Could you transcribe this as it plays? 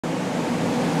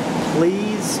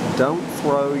Please don't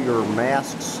throw your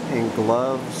masks and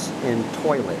gloves in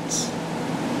toilets.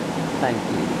 Thank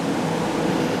you.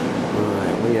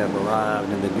 Alright, we have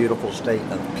arrived in the beautiful state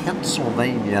of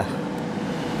Pennsylvania.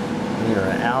 We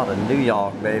are out in New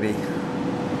York, baby.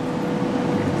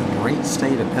 The great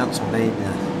state of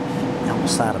Pennsylvania.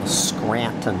 Outside of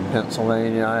Scranton,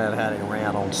 Pennsylvania. I have had a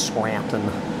rant on Scranton.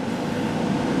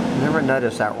 Never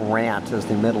noticed that rant is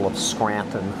the middle of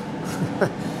Scranton.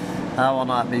 I will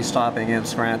not be stopping in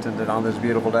Scranton on this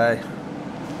beautiful day.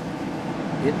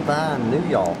 Goodbye, New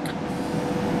York.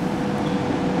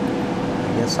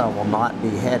 I guess I will not be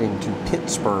heading to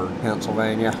Pittsburgh,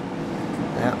 Pennsylvania.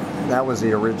 That was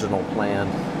the original plan.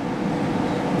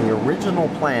 The original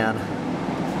plan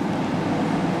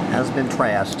has been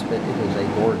trashed, but it is a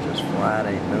gorgeous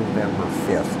Friday, November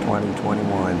 5th,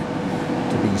 2021,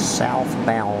 to be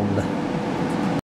southbound